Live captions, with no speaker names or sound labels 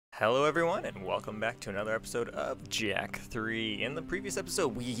Hello everyone, and welcome back to another episode of Jak 3. In the previous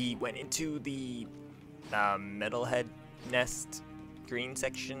episode, we went into the metalhead nest green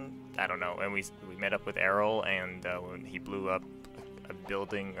section. I don't know, and we met up with Errol, and when he blew up a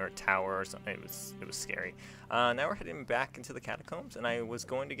building or a tower or something, it was scary. Now we're heading back into the catacombs, and I was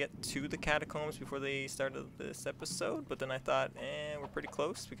going to get to the catacombs before they started this episode, but then I thought, we're pretty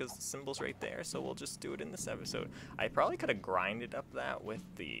close because the symbol's right there, so we'll just do it in this episode. I probably could have grinded up that with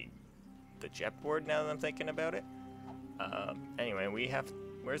the jet board now that I'm thinking about it. Anyway, we have,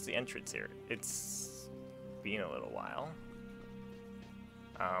 where's the entrance here? It's been a little while.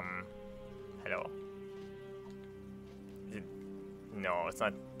 Hello. No, it's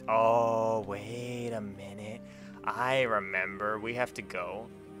not. Oh, wait a minute. I remember. We have to go,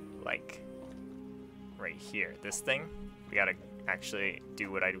 like, right here. This thing, we gotta actually do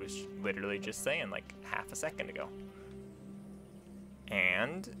what I was literally just saying, like, half a second ago.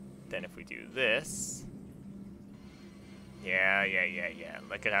 And then if we do this. Yeah.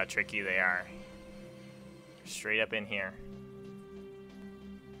 Look at how tricky they are. Straight up in here.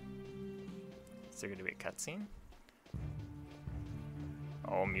 Is there gonna be a cutscene?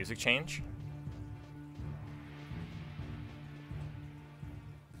 Oh, music change.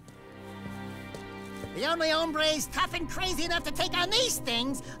 The only hombres tough and crazy enough to take on these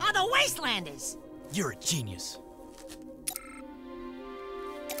things are the Wastelanders. You're a genius.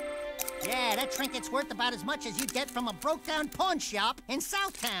 Yeah, that trinket's worth about as much as you'd get from a broke-down pawn shop in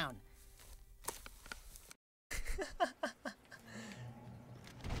Southtown.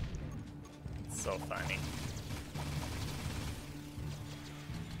 So funny.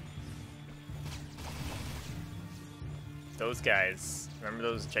 Those guys, remember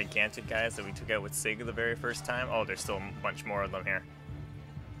those gigantic guys that we took out with Sig the very first time? Oh, there's still a bunch more of them here.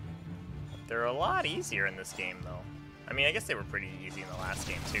 They're a lot easier in this game, though. I mean, I guess they were pretty easy in the last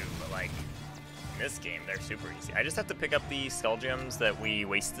game, too, but, like, in this game, they're super easy. I just have to pick up the skull gems that we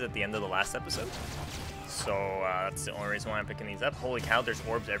wasted at the end of the last episode. So, that's the only reason why I'm picking these up. Holy cow, there's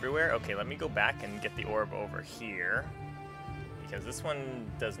orbs everywhere. Okay, let me go back and get the orb over here. Because this one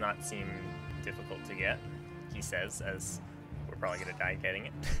does not seem difficult to get, he says, as we're probably gonna die getting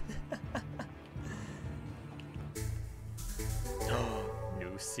it.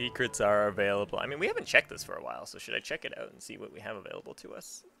 New secrets are available. I mean, we haven't checked this for a while, so should I check it out and see what we have available to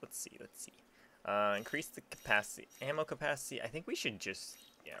us? Let's see. Increase the capacity, ammo capacity. I think we should just,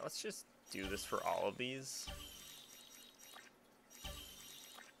 yeah, let's just do this for all of these.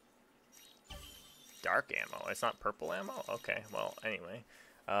 Dark ammo. It's not purple ammo? Okay, well, anyway.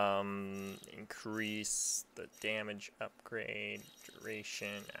 Increase the damage upgrade,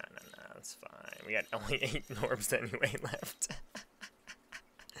 duration. Nah, that's fine. We got only 8 orbs anyway left.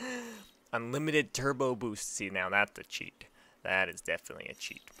 Unlimited turbo boost. See, now that's a cheat. That is definitely a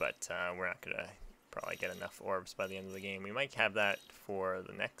cheat, but we're not gonna probably get enough orbs by the end of the game. We might have that for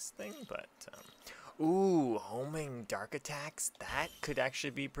the next thing, but ooh, homing dark attacks. That could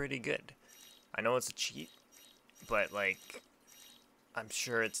actually be pretty good. I know it's a cheat, but like, I'm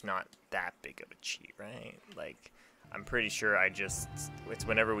sure it's not that big of a cheat, right? Like, I'm pretty sure it's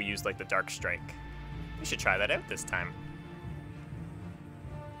whenever we use like the dark strike. We should try that out this time.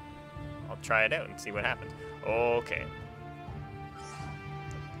 I'll try it out and see what happens. Okay.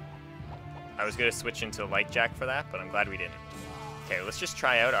 I was gonna switch into light jack for that, but I'm glad we didn't. Okay, let's just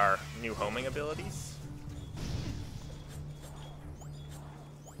try out our new homing abilities.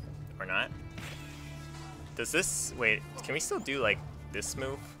 Or not. Does this, wait, can we still do like this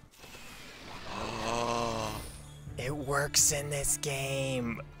move? Oh, it works in this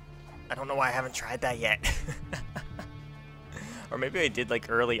game. I don't know why I haven't tried that yet. Or maybe I did like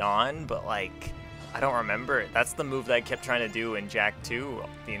early on, but like, I don't remember it. That's the move that I kept trying to do in Jak 2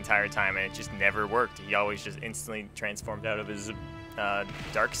 the entire time, and it just never worked. He always just instantly transformed out of his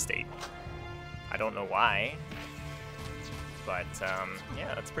dark state. I don't know why, but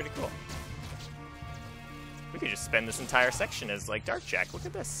yeah, that's pretty cool. We could just spend this entire section as like Dark Jak. Look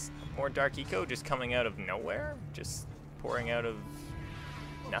at this. More Dark Eco just coming out of nowhere. Just pouring out of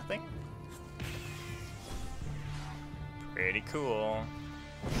nothing. Pretty cool.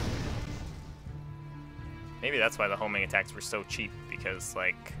 Maybe that's why the homing attacks were so cheap, because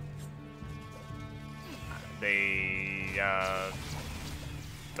like they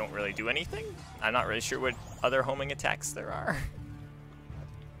don't really do anything. I'm not really sure what other homing attacks there are.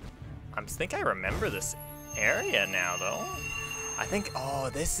 I think I remember this area now, though. I think, oh,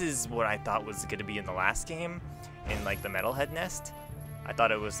 this is what I thought was going to be in the last game, in like the metalhead nest. I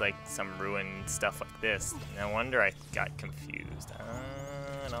thought it was like some ruined stuff like this. No wonder I got confused.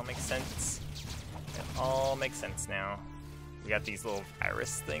 It all makes sense. It all makes sense now. We got these little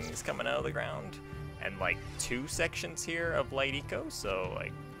iris things coming out of the ground, and like 2 sections here of light eco, so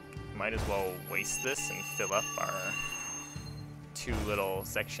like might as well waste this and fill up our 2 little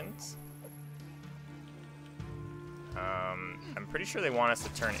sections. I'm pretty sure they want us to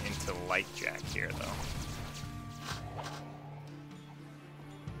turn into light jack here though.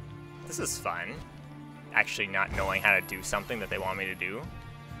 This is fun. Actually not knowing how to do something that they want me to do.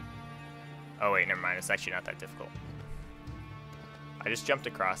 Oh wait, never mind, it's actually not that difficult. I just jumped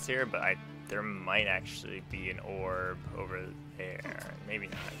across here, but there might actually be an orb over there. Maybe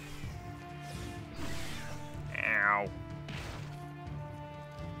not. Ow.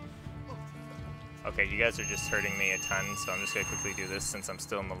 Okay, you guys are just hurting me a ton, so I'm just gonna quickly do this since I'm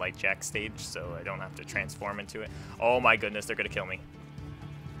still in the light jack stage, so I don't have to transform into it. Oh my goodness, they're gonna kill me.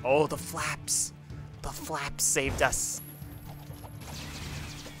 Oh, the flaps! The flaps saved us!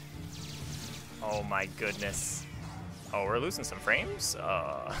 Oh my goodness. Oh, we're losing some frames?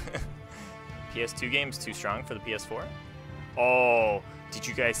 PS2 game's too strong for the PS4? Oh, did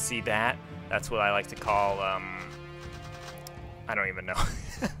you guys see that? That's what I like to call, I don't even know.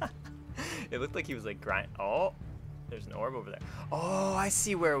 It looked like he was like grind. Oh, there's an orb over there. Oh, I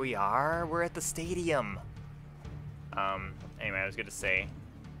see where we are. We're at the stadium. Anyway, I was gonna say,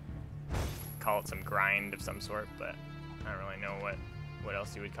 call it some grind of some sort, but I don't really know what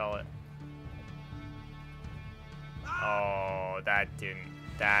else you would call it. Oh, that didn't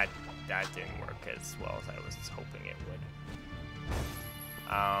work as well as I was hoping it would.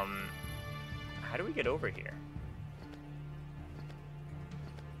 How do we get over here?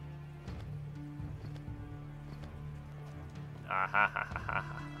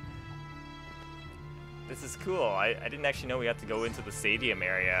 This is cool. I didn't actually know we had to go into the stadium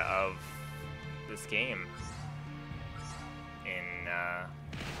area of this game in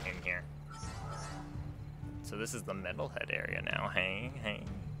here. So this is the metalhead area now. Hey.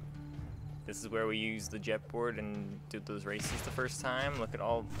 This is where we use the jetboard and did those races the first time. Look at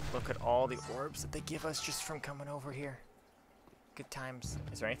all the orbs that they give us just from coming over here. Good times.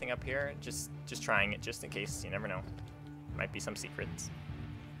 Is there anything up here? Just trying it just in case. You never know. Might be some secrets.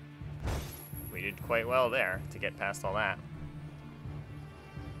 We did quite well there to get past all that.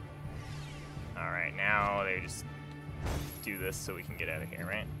 Alright, now they just do this so we can get out of here,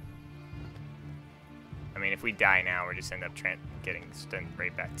 right? I mean, if we die now, we just end up getting sent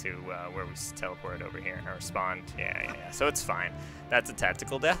right back to where we teleported over here, or spawned. Yeah. So it's fine. That's a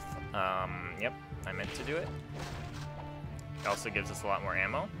tactical death. Yep, I meant to do it. It also gives us a lot more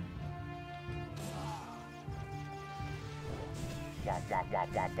ammo. Womp, womp, womp,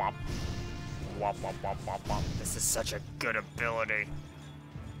 womp, womp. Womp, womp, womp, womp, womp. This is such a good ability.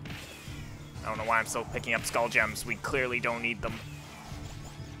 I don't know why I'm still picking up skull gems. We clearly don't need them.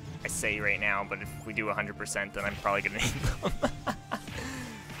 I say right now, but if we do 100%, then I'm probably gonna need them.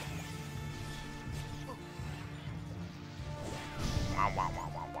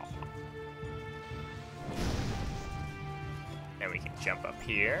 Then we can jump up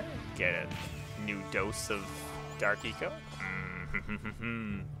here, get a new dose of dark eco.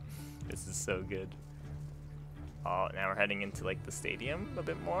 This is so good. Oh, now we're heading into like the stadium a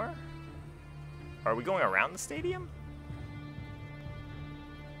bit more. Are we going around the stadium?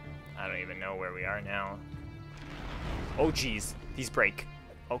 I don't even know where we are now. Oh geez, these break.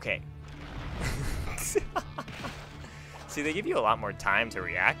 Okay. See, they give you a lot more time to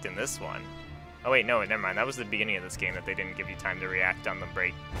react in this one. Oh wait, no, never mind. That was the beginning of this game that they didn't give you time to react on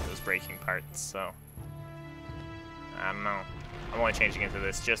those breaking parts, so. I don't know. I'm only changing into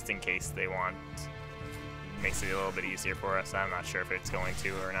this just in case they want. Makes it a little bit easier for us. I'm not sure if it's going to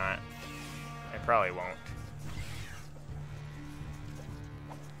or not. It probably won't.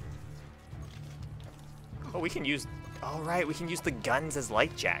 Oh, we can use... Oh, right, we can use the guns as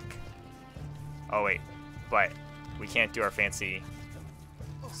light jack. Oh, wait. But we can't do our fancy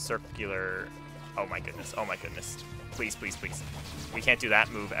circular... Oh, my goodness. Oh, my goodness. Please, please, please. We can't do that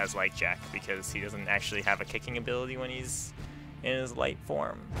move as light jack because he doesn't actually have a kicking ability when he's in his light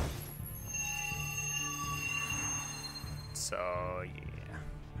form. So, yeah.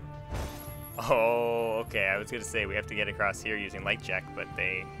 Oh, okay. I was going to say we have to get across here using light jack, but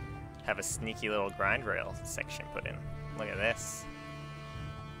they have a sneaky little grind rail section put in. Look at this.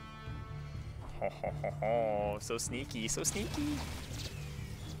 Ho, ho, ho, ho. So sneaky, so sneaky.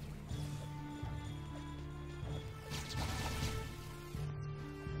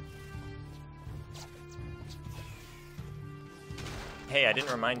 Hey, I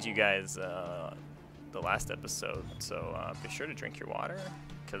didn't remind you guys the last episode, so be sure to drink your water,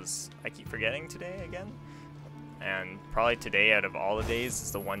 because I keep forgetting today again. And probably today, out of all the days,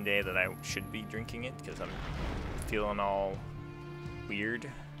 is the one day that I should be drinking it, because I'm feeling all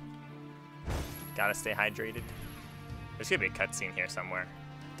weird. Gotta stay hydrated. There's gonna be a cutscene here somewhere.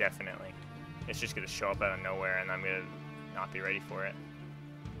 Definitely. It's just gonna show up out of nowhere and I'm gonna not be ready for it.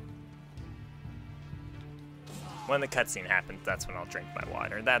 When the cutscene happens, that's when I'll drink my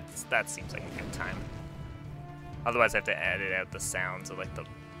water. That seems like a good time. Otherwise I have to edit out the sounds of like the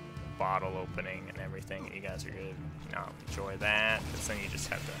bottle opening and everything, and you guys are gonna not enjoy that, because then you just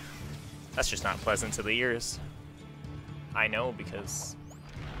have to, that's just not pleasant to the ears. I know, because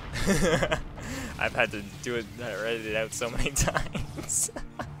I've had to do it, edit it out so many times.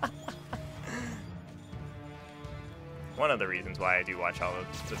 One of the reasons why I do watch all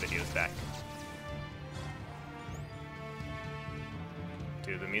of the videos back.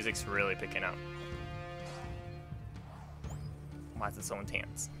 Dude, the music's really picking up. Why is it so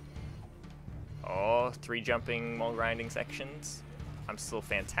intense? Oh, 3 jumping while grinding sections. I'm still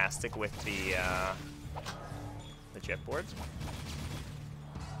fantastic with the jet board.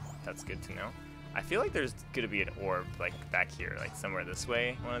 That's good to know. I feel like there's gonna be an orb like back here, like somewhere this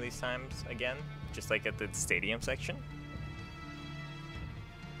way one of these times again, just like at the stadium section.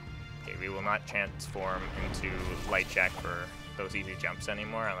 Okay, we will not transform into Light Jack for those easy jumps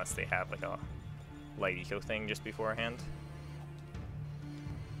anymore unless they have like a light eco thing just beforehand.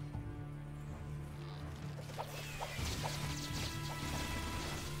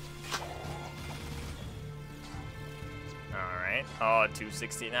 Alright. Oh,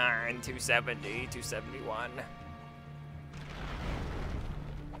 269, 270, 271.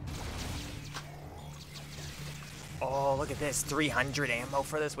 Oh, look at this. 300 ammo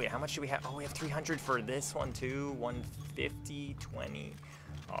for this. Wait, how much do we have? Oh, we have 300 for this one too. 150, 20.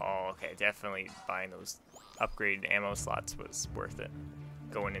 Oh, okay. Definitely buying those upgraded ammo slots was worth it.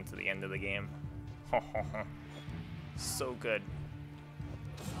 Going into the end of the game. So good.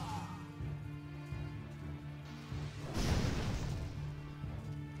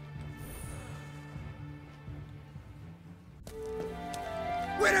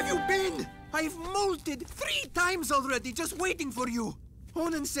 Where have you been? I've molted 3 times already, just waiting for you.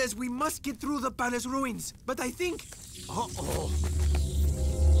 Onan says we must get through the palace ruins, but I think... Uh-oh.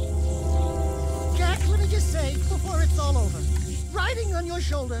 Jack, let me just say, before it's all over, riding on your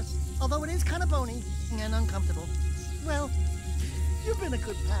shoulder, although it is kind of bony and uncomfortable, well, you've been a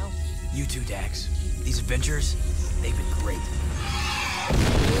good pal. You too, Dax. These adventures, they've been great.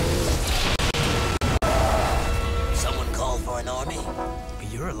 Someone call for an army?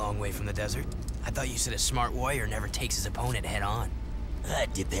 But you're a long way from the desert. I thought you said a smart warrior never takes his opponent head on.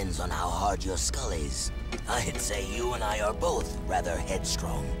 That depends on how hard your skull is. I'd say you and I are both rather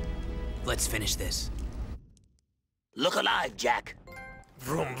headstrong. Let's finish this. Look alive, Jack.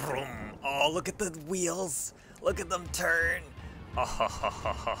 Vroom, vroom. Oh, look at the wheels. Look at them turn.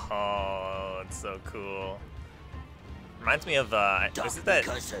 Oh, it's so cool. Reminds me of, is it that,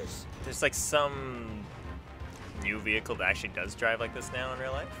 there's like some new vehicle that actually does drive like this now in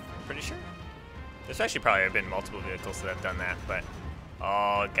real life? I'm pretty sure. There's actually probably been multiple vehicles that have done that, but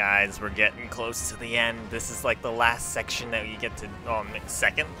oh, guys, we're getting close to the end. This is like the last section that you get to, oh,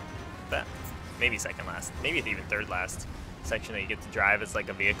 second? That, maybe second last, maybe even third last section that you get to drive as like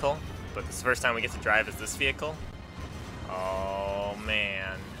a vehicle, but this is the first time we get to drive as this vehicle. Oh,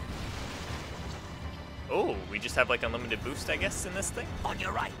 man. Oh, we just have like unlimited boost, I guess, in this thing? On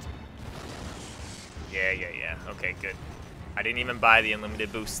your right. Yeah. Okay, good. I didn't even buy the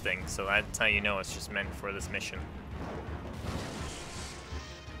unlimited boost thing, so that's how you know it's just meant for this mission.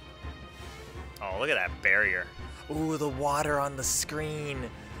 Oh, look at that barrier. Ooh, the water on the screen.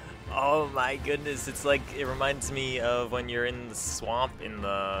 Oh my goodness, it's like, it reminds me of when you're in the swamp in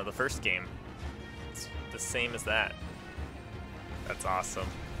the first game. It's the same as that. That's awesome.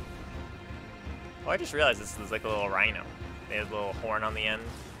 Oh, I just realized this is like a little rhino. They have a little horn on the end.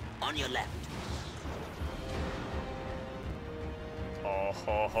 On your left. Oh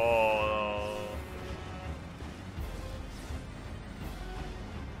ho ho.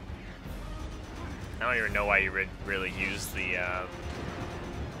 I don't even know why you really use the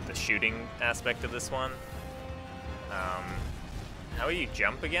shooting aspect of this one. How do you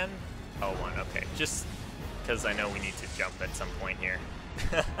jump again? Oh, one. Okay, just because I know we need to jump at some point here.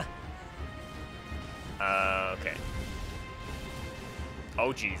 Okay.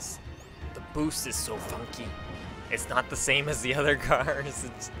 Oh geez, the boost is so funky. It's not the same as the other cars.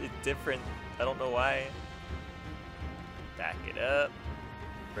 It's different. I don't know why. Back it up.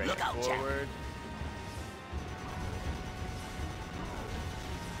 Bring it forward.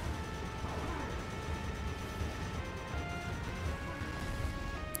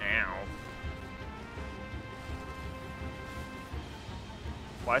 Ow.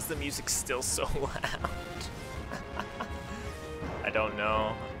 Why is the music still so loud? I don't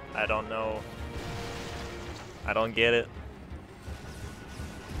know. I don't know. I don't get it.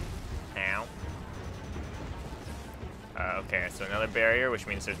 Ow. Okay, so another barrier, which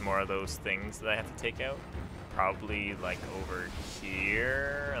means there's more of those things that I have to take out. Probably like over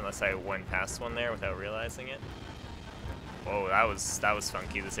here, unless I went past one there without realizing it. Whoa, that was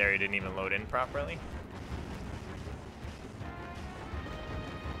funky. This area didn't even load in properly.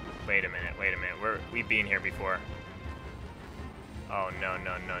 Wait a minute, wait a minute. We've been here before. Oh, no,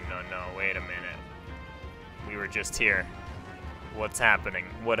 no, no, no, no. Wait a minute. We were just here. What's happening?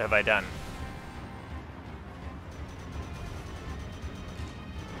 What have I done?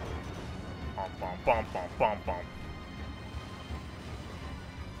 Bom, bom, bom, bom, bom.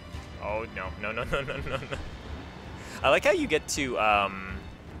 Oh, no, no, no, no, no, no, no. I like how you get to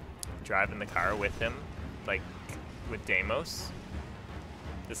drive in the car with him, like with Deimos.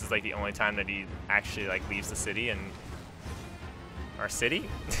 This is like the only time that he actually like leaves the city and our city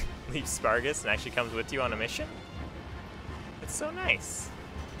leaves Spargus and actually comes with you on a mission. It's so nice.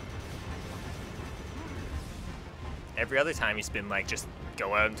 Every other time he's been like, just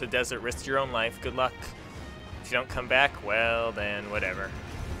go out into the desert, risk your own life, good luck. If you don't come back, well then whatever.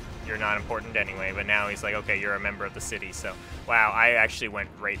 You're not important anyway, but now he's like, okay, you're a member of the city, so. Wow, I actually went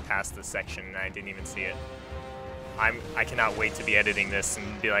right past this section and I didn't even see it. I cannot wait to be editing this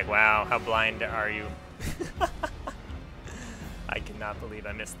and be like, wow, how blind are you? I cannot believe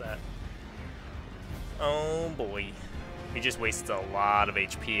I missed that. Oh boy. We just wasted a lot of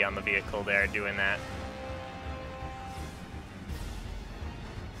HP on the vehicle there doing that.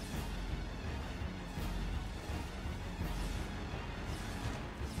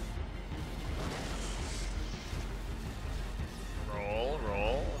 Roll,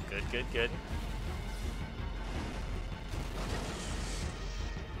 roll. Good, good, good.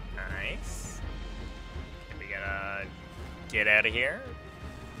 Nice. Okay, we gotta get out of here.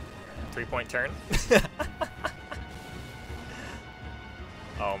 3-point turn.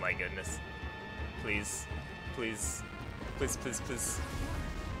 Oh my goodness. Please. Please. Please, please, please.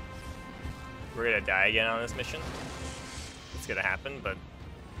 We're gonna die again on this mission. It's gonna happen, but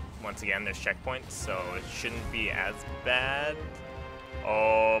once again, there's checkpoints, so it shouldn't be as bad.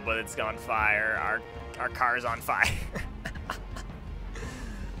 Oh, but it's on fire. Our car's on fire.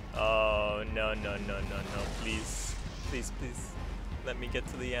 Oh, no, no, no, no, no. Please. Please, please. Let me get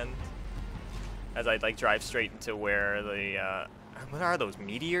to the end. As I like drive straight into where the what are those,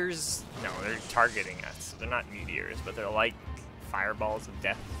 meteors? No, they're targeting us. They're not meteors, but they're like fireballs of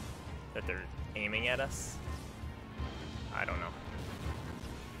death that they're aiming at us. I don't know.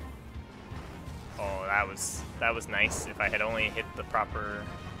 Oh, that was nice. If I had only hit the proper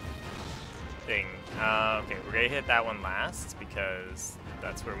thing. Okay, we're gonna hit that one last because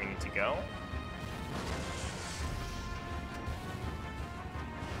that's where we need to go.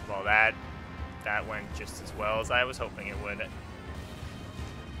 Well, that went just as well as I was hoping it would.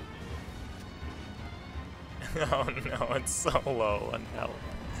 Oh no, it's so low on health.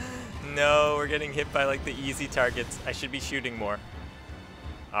 No, we're getting hit by like the easy targets. I should be shooting more.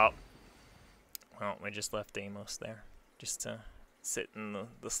 Oh. Well, we just left Deimos there. Just to sit in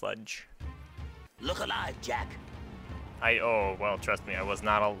the sludge. Look alive, Jack. Oh, well, trust me, I was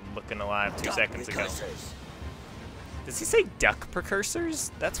not looking alive 2 seconds ago. Does he say duck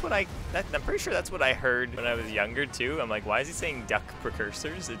precursors? That's what I'm pretty sure that's what I heard when I was younger too. I'm like, why is he saying duck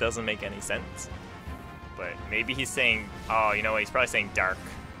precursors? It doesn't make any sense. But maybe he's saying, oh, you know what, he's probably saying dark.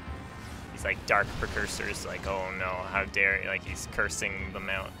 He's like, dark precursors, like, oh no, how dare you, like he's cursing them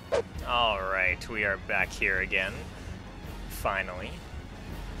out. Alright, we are back here again. Finally.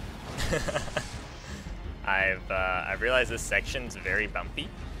 I've realized this section's very bumpy.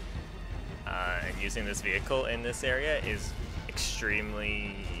 And using this vehicle in this area is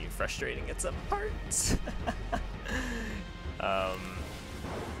extremely frustrating at some parts.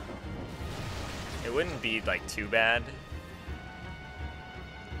 It wouldn't be like too bad,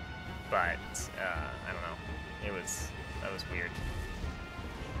 but I don't know. That was weird.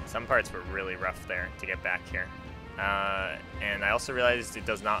 Some parts were really rough there to get back here. And I also realized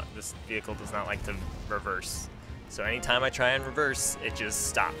this vehicle does not like to reverse. So anytime I try and reverse, it just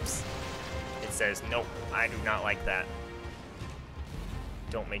stops. It says, nope, I do not like that.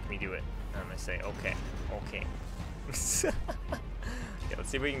 Don't make me do it. I'm gonna say, okay, okay. Okay, let's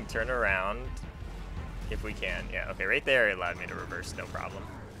see if we can turn around. If we can, yeah, okay, right there it allowed me to reverse, no problem.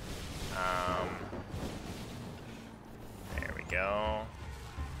 There we go.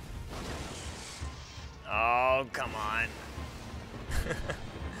 Oh, come on.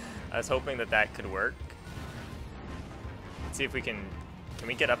 I was hoping that could work. Let's see if we can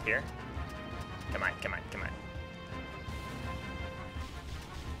we get up here? Come on, come on, come on.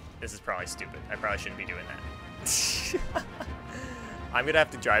 This is probably stupid. I probably shouldn't be doing that. I'm gonna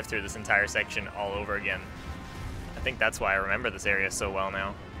have to drive through this entire section all over again. I think that's why I remember this area so well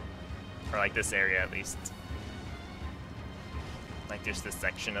now. Or like this area at least. Like just this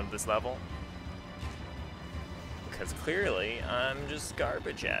section of this level. Because clearly I'm just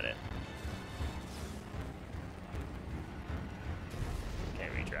garbage at it. Okay,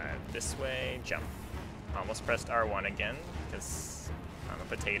 we drive this way, jump. Almost pressed R1 again, because I'm a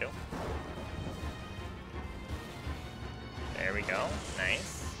potato. There we go,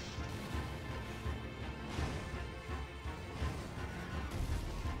 nice.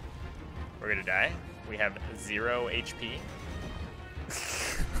 We're gonna die. We have 0 HP.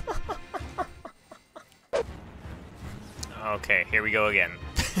 Okay, here we go again.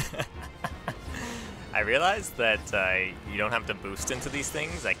 I realized that you don't have to boost into these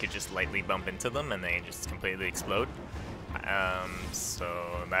things. I could just lightly bump into them and they just completely explode.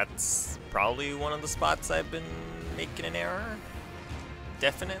 So that's probably one of the spots I've been making an error.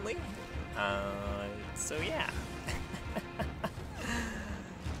 Definitely. So yeah.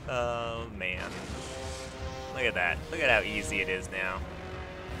 Oh man. Look at that. Look at how easy it is now.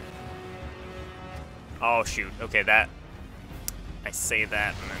 Oh shoot. Okay, that... I say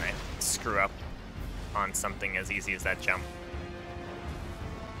that and then I screw up on something as easy as that jump.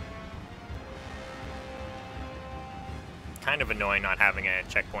 Kind of annoying not having a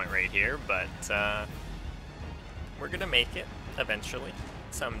checkpoint right here, but we're gonna make it eventually,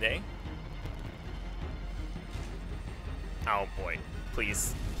 someday. Oh boy,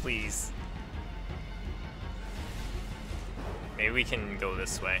 please, please. Maybe we can go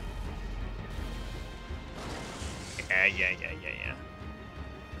this way. Yeah.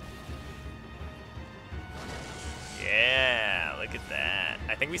 Yeah, look at that.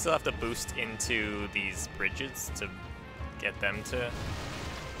 I think we still have to boost into these bridges to get them to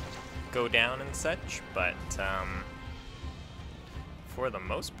go down and such, but for the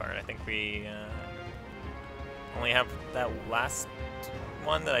most part, I think we only have that last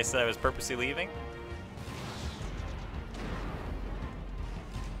one that I said I was purposely leaving.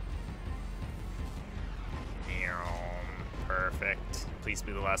 Perfect. Please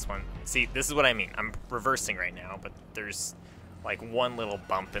be the last one. See, this is what I mean. I'm reversing right now, but there's like one little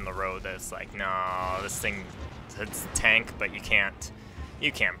bump in the road that's like, no, this thing, it's a tank, but you can't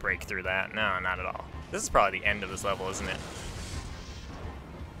break through that. No, not at all. This is probably the end of this level, isn't it?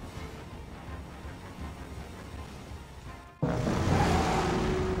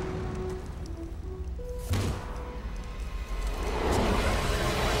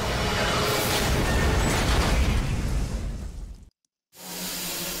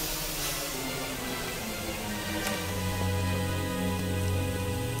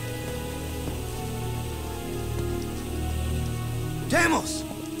 Damos!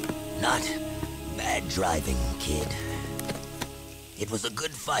 Not bad driving, kid. It was a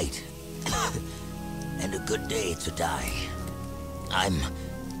good fight. And a good day to die. I'm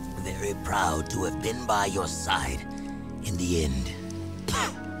very proud to have been by your side in the end.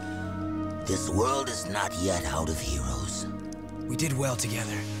 This world is not yet out of heroes. We did well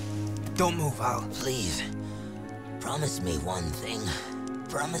together. Don't move, Al. Please, promise me one thing.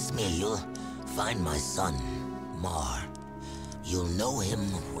 Promise me you'll find my son, Mar. You'll know him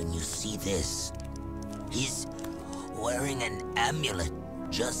when you see this. He's wearing an amulet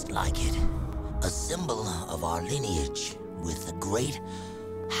just like it. A symbol of our lineage with the great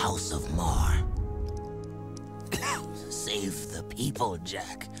House of Mar. Save the people,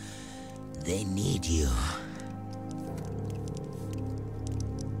 Jack. They need you.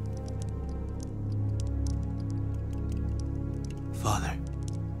 Father.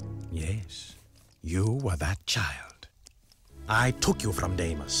 Yes, you were that child. I took you from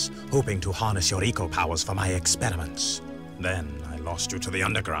Deimos, hoping to harness your eco powers for my experiments. Then I lost you to the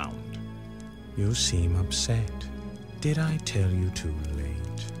underground. You seem upset. Did I tell you too late?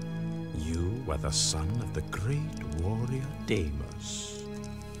 You were the son of the great warrior Deimos.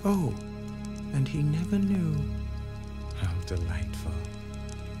 Oh, and he never knew. How delightful.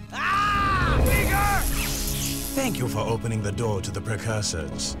 Ah! Bigger! Thank you for opening the door to the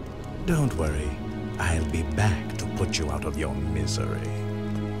precursors. Don't worry, I'll be back to put you out of your misery.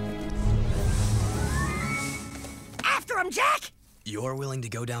 After him, Jack! You're willing to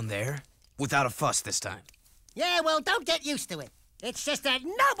go down there? Without a fuss this time. Yeah, well, don't get used to it. It's just that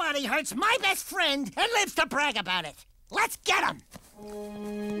nobody hurts my best friend and lives to brag about it. Let's get him!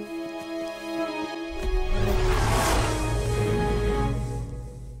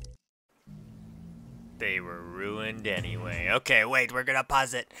 They were ruined anyway. Okay, wait, we're gonna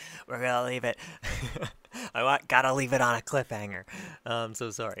pause it. We're gonna leave it. Gotta leave it on a cliffhanger.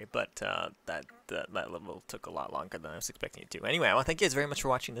 So sorry, but that level took a lot longer than I was expecting it to. Anyway, I want to thank you guys very much for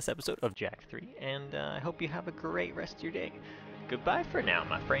watching this episode of Jak 3, and I hope you have a great rest of your day. Goodbye for now,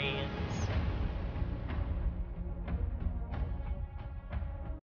 my friends.